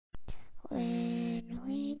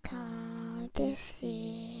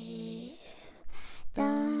deceive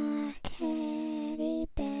the teddy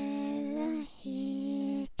bear are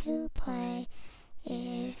here to play.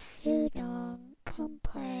 If you don't come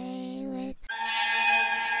play with.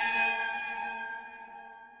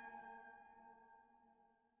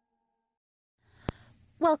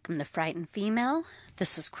 Welcome to Frightened Female.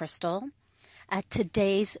 This is Crystal.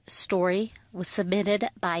 Today's story was submitted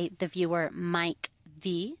by the viewer Mike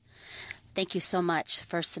V. Thank you so much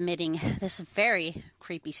for submitting this very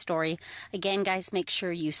creepy story. Again, guys, make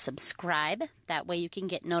sure you subscribe. That way you can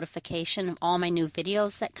get notification of all my new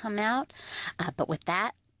videos that come out. But with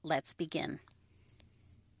that, let's begin.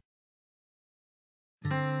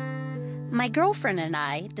 My girlfriend and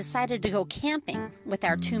I decided to go camping with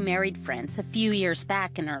our two married friends a few years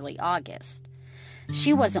back in early August.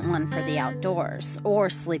 She wasn't one for the outdoors or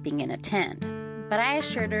sleeping in a tent, but I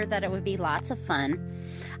assured her that it would be lots of fun.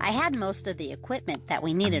 I had most of the equipment that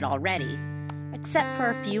we needed already, except for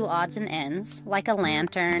a few odds and ends, like a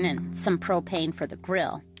lantern and some propane for the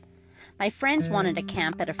grill. My friends wanted to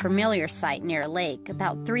camp at a familiar site near a lake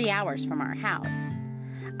about 3 hours from our house.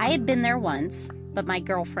 I had been there once, but my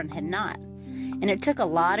girlfriend had not, and it took a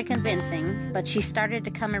lot of convincing, but she started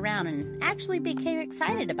to come around and actually became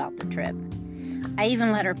excited about the trip. I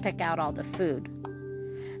even let her pick out all the food.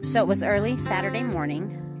 So it was early Saturday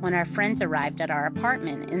morning when our friends arrived at our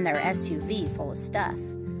apartment in their SUV full of stuff.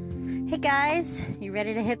 "Hey guys, you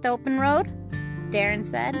ready to hit the open road?" Darren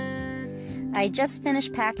said. I had just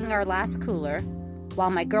finished packing our last cooler while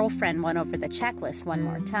my girlfriend went over the checklist one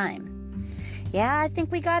more time. "Yeah, I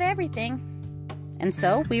think we got everything." And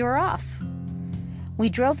so we were off. We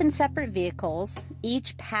drove in separate vehicles,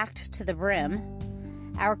 each packed to the brim.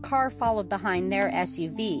 Our car followed behind their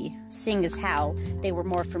SUV, seeing as how they were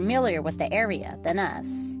more familiar with the area than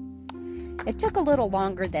us. It took a little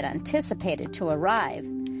longer than anticipated to arrive,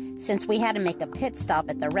 since we had to make a pit stop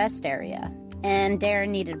at the rest area, and Darren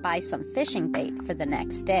needed to buy some fishing bait for the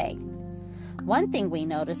next day. One thing we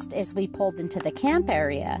noticed as we pulled into the camp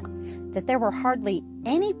area, that there were hardly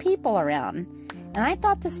any people around, and I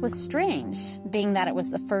thought this was strange, being that it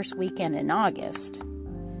was the first weekend in August.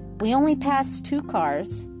 We only passed 2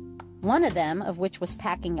 cars, one of them of which was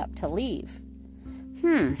packing up to leave.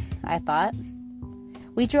 I thought.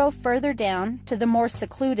 We drove further down to the more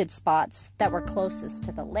secluded spots that were closest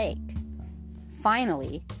to the lake.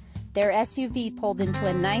 Finally, their SUV pulled into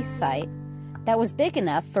a nice site that was big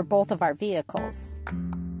enough for both of our vehicles.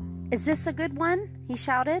 "Is this a good one?" he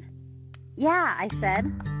shouted. "Yeah," I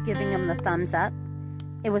said, giving him the thumbs up.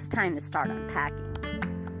 It was time to start unpacking.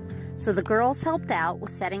 So the girls helped out with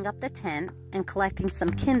setting up the tent and collecting some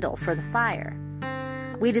kindle for the fire.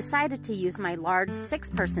 We decided to use my large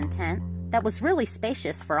 6-person tent that was really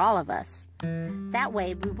spacious for all of us. That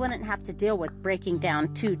way we wouldn't have to deal with breaking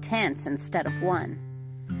down 2 tents instead of 1.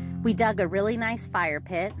 We dug a really nice fire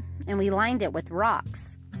pit and we lined it with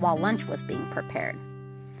rocks while lunch was being prepared.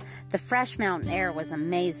 The fresh mountain air was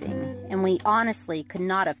amazing, and we honestly could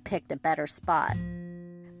not have picked a better spot.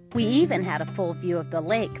 We even had a full view of the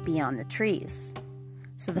lake beyond the trees.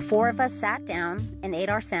 So the 4 of us sat down and ate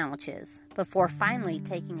our sandwiches before finally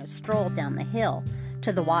taking a stroll down the hill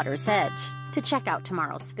to the water's edge to check out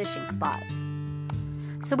tomorrow's fishing spots.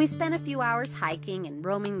 So we spent a few hours hiking and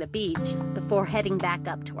roaming the beach before heading back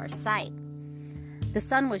up to our site. The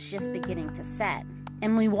sun was just beginning to set,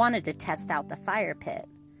 and we wanted to test out the fire pit.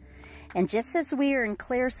 And just as we were in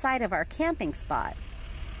clear sight of our camping spot,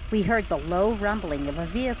 we heard the low rumbling of a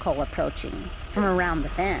vehicle approaching from around the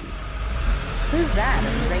bend. "Who's that,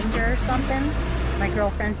 a ranger or something?" my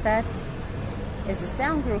girlfriend said. As the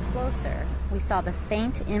sound grew closer, we saw the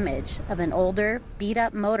faint image of an older,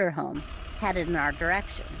 beat-up motorhome headed in our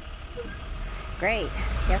direction. "Great,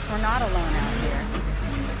 guess we're not alone out here."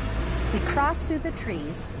 We crossed through the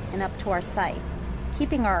trees and up to our site,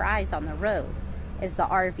 keeping our eyes on the road as the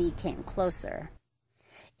RV came closer.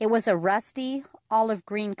 It was a rusty, olive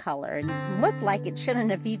green color and looked like it shouldn't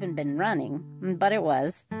have even been running, but it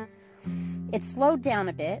was. It slowed down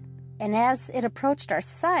a bit, and as it approached our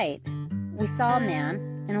site, we saw a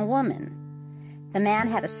man and a woman. The man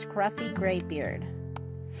had a scruffy gray beard.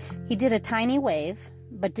 He did a tiny wave,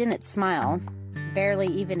 but didn't smile, barely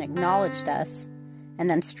even acknowledged us, and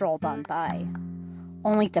then strolled on by,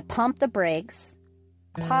 only to pump the brakes,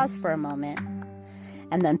 pause for a moment,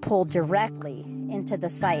 and then pull directly into the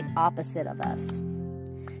site opposite of us.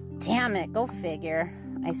 "Damn it, go figure,"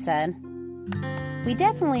 I said. We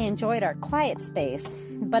definitely enjoyed our quiet space,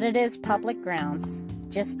 but it is public grounds,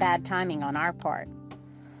 just bad timing on our part.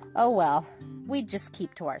 Oh well, we'd just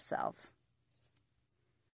keep to ourselves.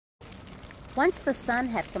 Once the sun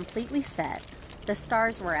had completely set, The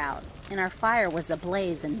stars were out, and our fire was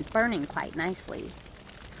ablaze and burning quite nicely.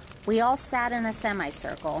 We all sat in a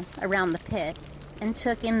semicircle around the pit and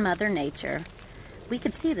took in Mother Nature. We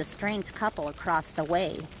could see the strange couple across the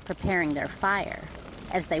way preparing their fire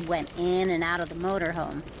as they went in and out of the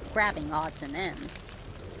motorhome, grabbing odds and ends.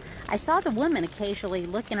 I saw the woman occasionally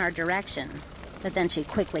look in our direction, but then she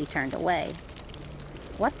quickly turned away.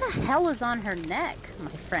 "What the hell is on her neck?"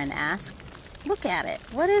 my friend asked. "Look at it.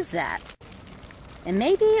 What is that?" And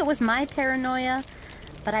maybe it was my paranoia,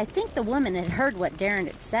 but I think the woman had heard what Darren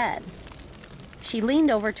had said. She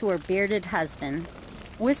leaned over to her bearded husband,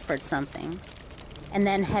 whispered something, and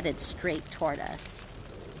then headed straight toward us.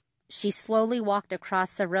 She slowly walked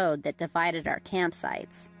across the road that divided our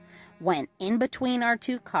campsites, went in between our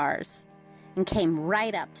two cars, and came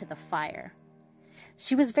right up to the fire.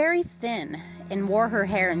 She was very thin and wore her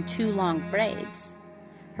hair in 2 long braids.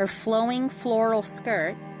 Her flowing floral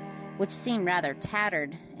skirt, which seemed rather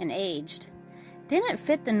tattered and aged, didn't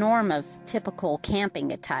fit the norm of typical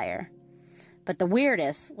camping attire. But the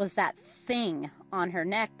weirdest was that thing on her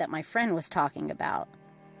neck that my friend was talking about.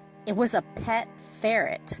 It was a pet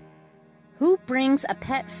ferret. Who brings a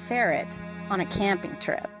pet ferret on a camping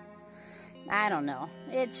trip? I don't know.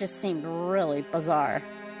 It just seemed really bizarre.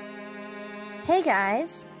 "Hey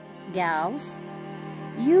guys, gals,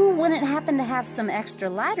 you wouldn't happen to have some extra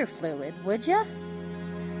lighter fluid, would ya?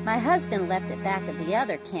 My husband left it back at the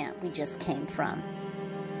other camp we just came from."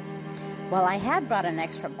 Well, I had brought an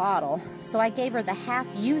extra bottle, so I gave her the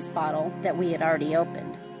half-used bottle that we had already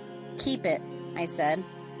opened. "Keep it," I said.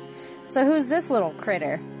 "So who's this little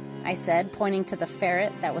critter?" I said, pointing to the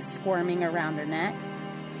ferret that was squirming around her neck.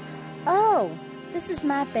 "Oh, this is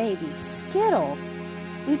my baby, Skittles.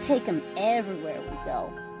 We take him everywhere we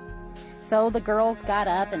go." So the girls got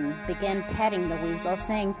up and began petting the weasel,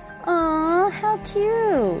 saying, "Aw, how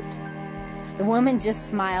cute." The woman just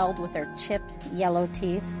smiled with her chipped yellow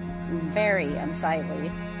teeth, very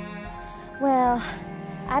unsightly. "Well,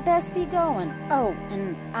 I best be going. Oh,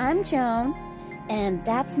 and I'm Joan, and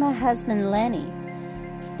that's my husband, Lenny.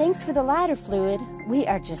 Thanks for the lighter fluid. We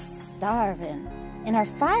are just starving, and our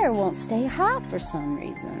fire won't stay hot for some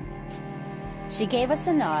reason." She gave us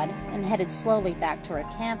a nod and headed slowly back to her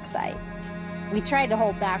campsite. We tried to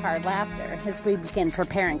hold back our laughter as we began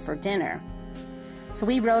preparing for dinner. So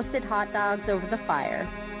we roasted hot dogs over the fire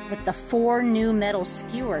with the 4 new metal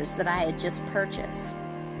skewers that I had just purchased.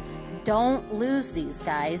 Don't lose these,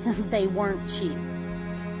 guys. They weren't cheap.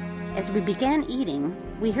 As we began eating,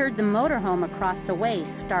 we heard the motorhome across the way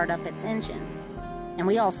start up its engine, and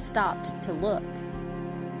we all stopped to look.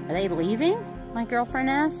 "Are they leaving?" my girlfriend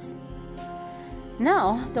asked.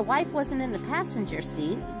 No, the wife wasn't in the passenger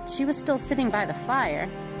seat. She was still sitting by the fire.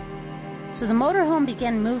 So the motorhome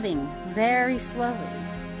began moving very slowly,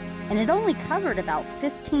 and it only covered about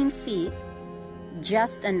 15 feet,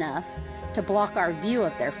 just enough to block our view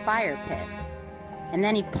of their fire pit. And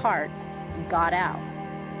then he parked and got out.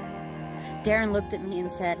 Darren looked at me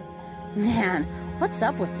and said, "Man, what's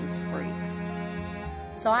up with these freaks?"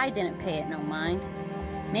 So I didn't pay it no mind.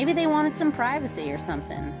 Maybe they wanted some privacy or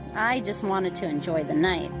something. I just wanted to enjoy the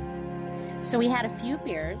night. So we had a few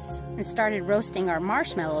beers and started roasting our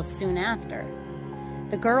marshmallows soon after.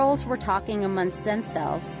 The girls were talking amongst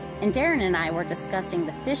themselves, and Darren and I were discussing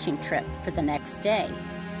the fishing trip for the next day.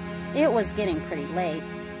 It was getting pretty late,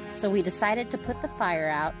 so we decided to put the fire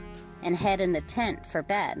out and head in the tent for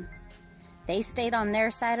bed. They stayed on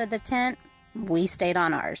their side of the tent, we stayed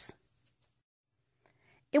on ours.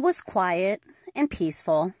 It was quiet and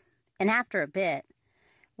peaceful, and after a bit,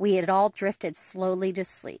 we had all drifted slowly to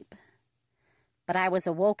sleep. But I was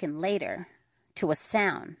awoken later to a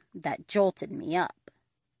sound that jolted me up.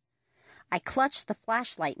 I clutched the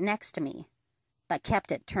flashlight next to me, but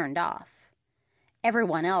kept it turned off.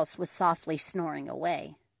 Everyone else was softly snoring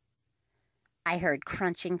away. I heard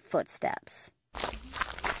crunching footsteps,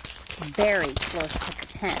 very close to the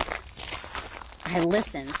tent. I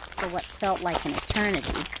listened for what felt like an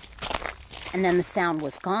eternity, and then the sound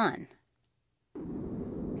was gone.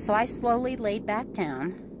 So I slowly laid back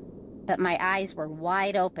down, but my eyes were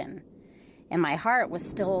wide open, and my heart was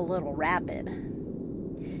still a little rapid.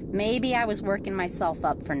 Maybe I was working myself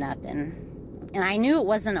up for nothing, and I knew it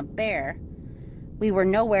wasn't a bear. We were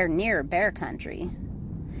nowhere near bear country,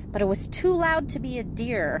 but it was too loud to be a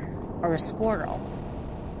deer or a squirrel.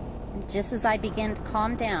 Just as I began to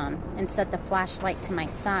calm down and set the flashlight to my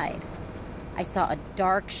side, I saw a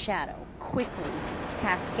dark shadow quickly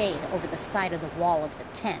cascade over the side of the wall of the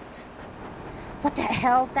tent. "What the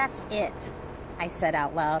hell? That's it," I said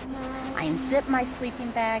out loud. I unzipped my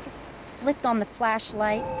sleeping bag, flipped on the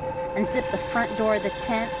flashlight, unzipped the front door of the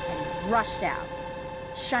tent, and rushed out,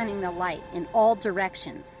 shining the light in all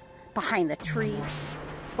directions, behind the trees,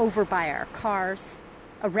 over by our cars,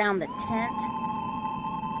 around the tent.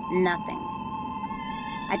 Nothing.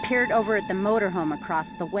 I peered over at the motorhome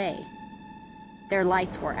across the way. Their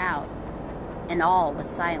lights were out, and all was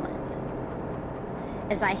silent.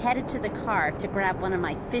 As I headed to the car to grab one of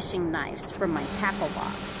my fishing knives from my tackle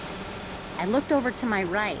box, I looked over to my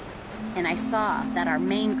right, and I saw that our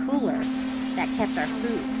main cooler that kept our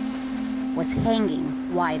food was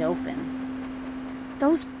hanging wide open.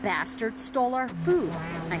 Those bastards stole our food,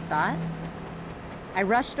 I thought. I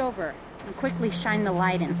rushed over and quickly shined the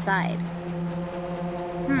light inside.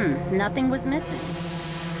 Nothing was missing.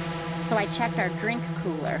 So I checked our drink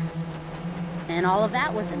cooler, and all of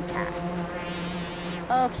that was intact.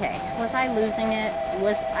 Okay, was I losing it?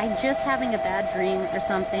 Was I just having a bad dream or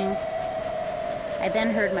something? I then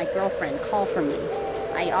heard my girlfriend call for me.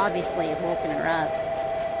 I obviously had woken her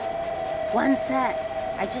up. "One sec,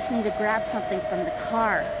 I just need to grab something from the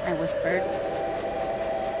car," I whispered.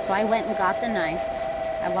 So I went and got the knife.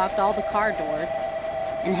 I locked all the car doors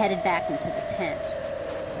and headed back into the tent.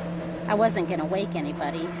 I wasn't going to wake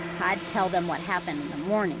anybody. I'd tell them what happened in the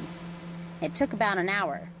morning. It took about an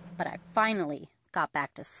hour, but I finally got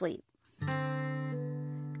back to sleep.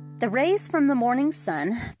 The rays from the morning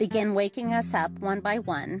sun began waking us up one by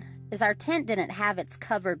one, as our tent didn't have its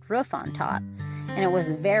covered roof on top, and it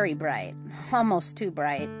was very bright, almost too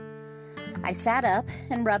bright. I sat up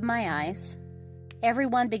and rubbed my eyes.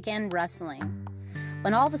 Everyone began rustling,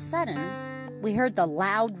 when all of a sudden, we heard the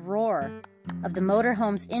loud roar of the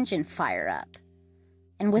motorhome's engine fire up,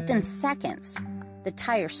 and within seconds, the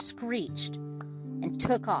tire screeched and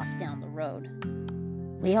took off down the road.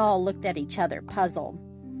 We all looked at each other, puzzled.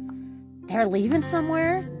 They're leaving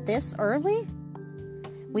somewhere this early?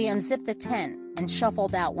 We unzipped the tent and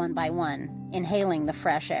shuffled out one by one, inhaling the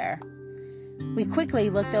fresh air. We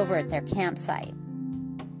quickly looked over at their campsite.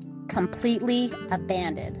 Completely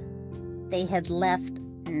abandoned. They had left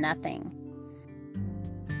nothing.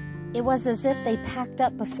 It was as if they packed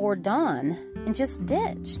up before dawn and just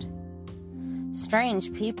ditched.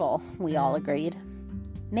 Strange people, we all agreed.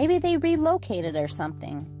 Maybe they relocated or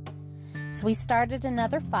something. So we started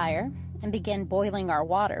another fire and began boiling our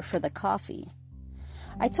water for the coffee.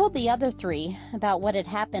 I told the other three about what had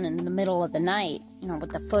happened in the middle of the night,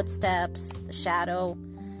 with the footsteps, the shadow,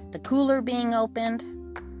 the cooler being opened.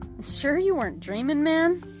 "Sure you weren't dreaming,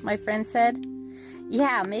 man?" my friend said.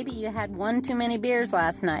 "Yeah, maybe you had one too many beers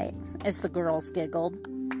last night," as the girls giggled.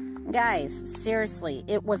 Guys, seriously,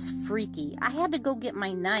 it was freaky. I had to go get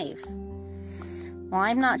my knife. Well,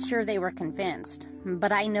 I'm not sure they were convinced,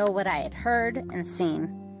 but I know what I had heard and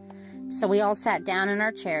seen. So we all sat down in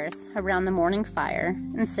our chairs around the morning fire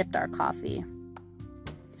and sipped our coffee.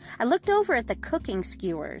 I looked over at the cooking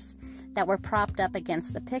skewers that were propped up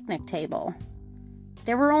against the picnic table.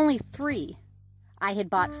 There were only 3. I had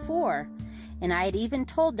bought 4, and I had even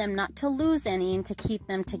told them not to lose any and to keep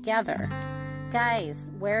them together.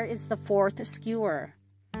 Guys, where is the 4th skewer?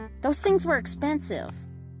 Those things were expensive.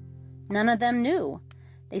 None of them knew.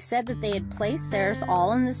 They said that they had placed theirs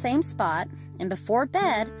all in the same spot, and before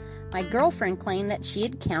bed, my girlfriend claimed that she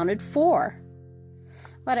had counted 4.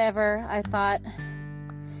 Whatever, I thought.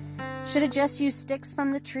 Should have just used sticks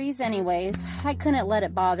from the trees anyways. I couldn't let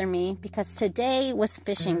it bother me because today was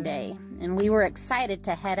fishing day, and we were excited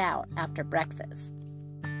to head out after breakfast.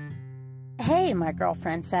 "Hey," my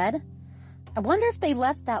girlfriend said, "I wonder if they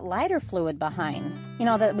left that lighter fluid behind,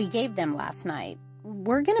 that we gave them last night.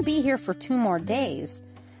 We're going to be here for 2 more days,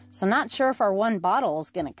 so not sure if our 1 bottle is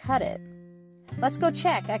going to cut it. Let's go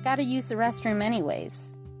check. I got to use the restroom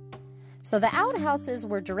anyways." So the outhouses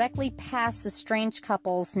were directly past the strange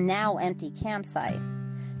couple's now empty campsite.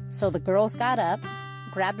 So the girls got up,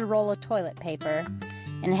 grabbed a roll of toilet paper,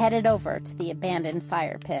 and headed over to the abandoned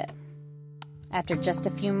fire pit. After just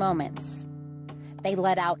a few moments, they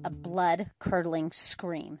let out a blood-curdling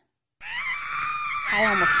scream. I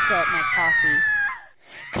almost spilt my coffee.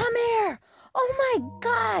 "Come here! Oh my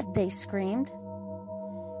God!" they screamed.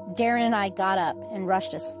 Darren and I got up and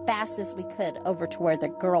rushed as fast as we could over to where the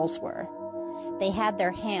girls were. They had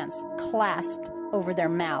their hands clasped over their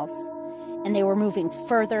mouths, and they were moving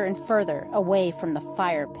further and further away from the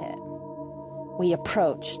fire pit. We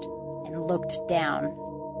approached and looked down.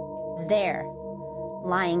 There,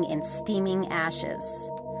 lying in steaming ashes,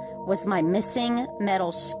 was my missing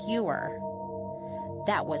metal skewer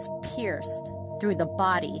that was pierced through the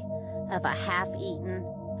body of a half-eaten,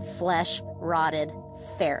 flesh-rotted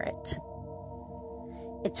ferret.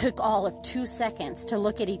 It took all of 2 seconds to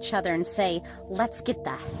look at each other and say, "Let's get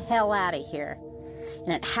the hell out of here." And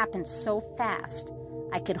it happened so fast,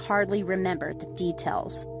 I could hardly remember the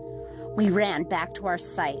details. We ran back to our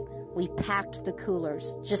site. We packed the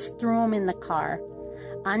coolers, just threw them in the car,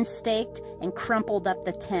 unstaked and crumpled up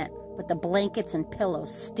the tent with the blankets and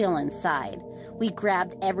pillows still inside. We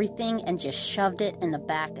grabbed everything and just shoved it in the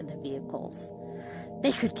back of the vehicles.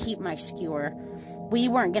 They could keep my skewer. We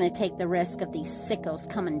weren't going to take the risk of these sickos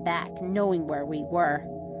coming back, knowing where we were.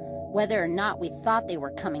 Whether or not we thought they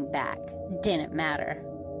were coming back didn't matter.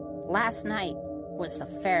 Last night was the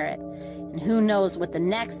ferret, and who knows what the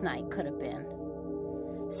next night could have been.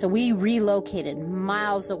 So we relocated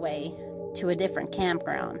miles away to a different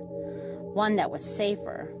campground, one that was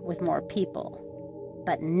safer with more people.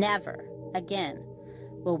 But never again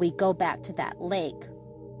will we go back to that lake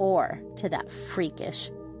or to that freakish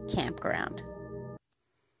campground.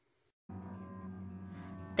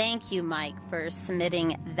 Thank you, Mike, for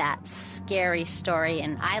submitting that scary story.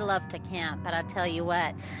 And I love to camp, but I'll tell you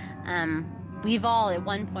what, we've all at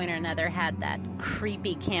one point or another had that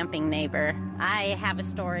creepy camping neighbor. I have a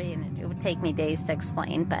story, and it would take me days to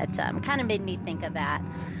explain, but kind of made me think of that.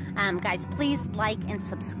 Guys, please like and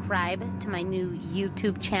subscribe to my new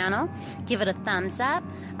YouTube channel. Give it a thumbs up.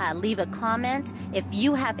 Leave a comment. If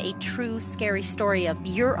you have a true scary story of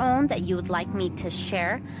your own that you would like me to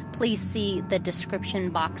share, please see the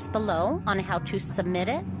description box below on how to submit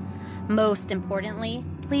it. Most importantly,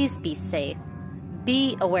 please be safe.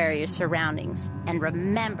 Be aware of your surroundings, and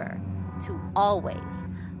remember to always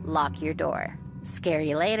lock your door. Scare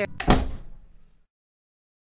you later.